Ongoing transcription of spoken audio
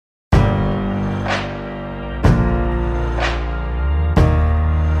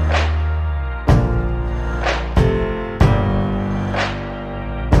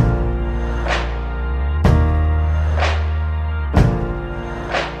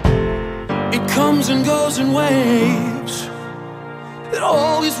comes and goes in waves. It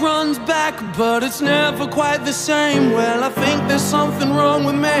always runs back, but it's never quite the same. Well, I think there's something wrong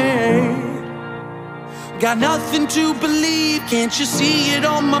with me. Got nothing to believe, can't you see it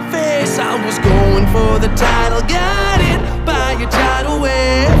on my face? I was going for the title, got it by a tidal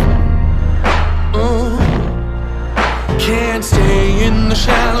wave. Can't stay in the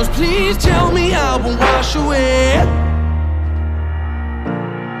shallows, please tell me I won't wash away.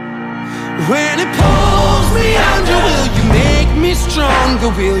 When it pulls me under, will you make me stronger?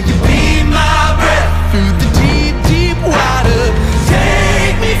 Will you be my breath through the deep, deep water?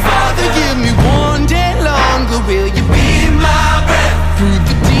 Take me farther, give me one day longer. Will you be my breath through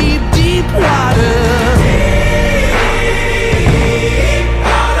the deep, deep water?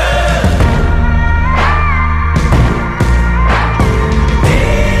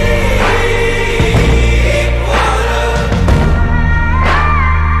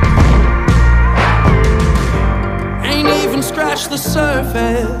 Scratch the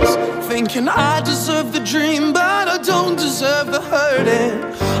surface, thinking I deserve the dream, but I don't deserve the hurting.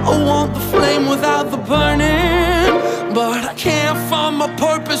 I want the flame without the burning, but I can't find my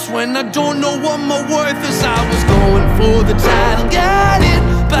purpose when I don't know what my worth is. I was going for the title, got it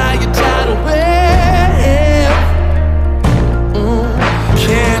by a tidal wave.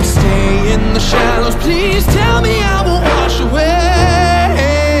 Can't stay in the shallows, please tell me I won't wash away.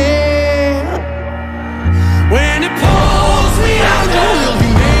 When it pulls me under, will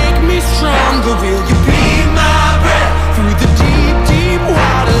you make me stronger? Will you be my breath through the deep, deep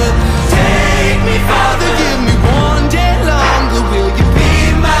water? Take me farther, give me one day longer. Will you be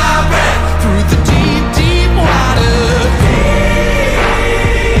my breath through the deep, deep water?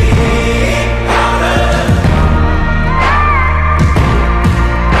 Deep water.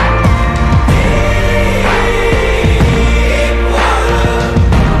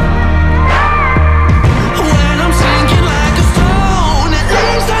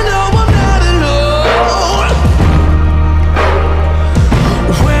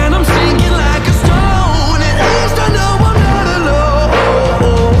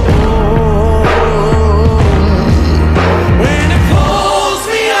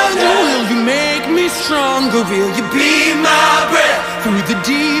 Will you be my breath through the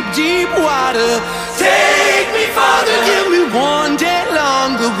deep, deep water? Take me farther, give me one day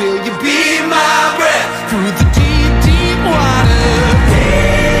longer. Will you be my breath through the deep, deep water? Deep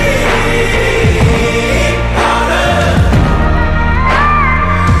water.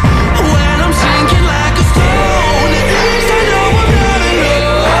 When I'm sinking like a stone, at least I know I'm not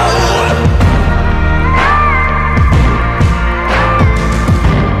alone.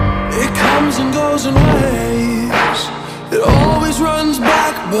 It comes and goes in waves. It always runs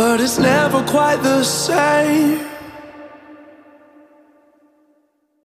back, but it's never quite the same.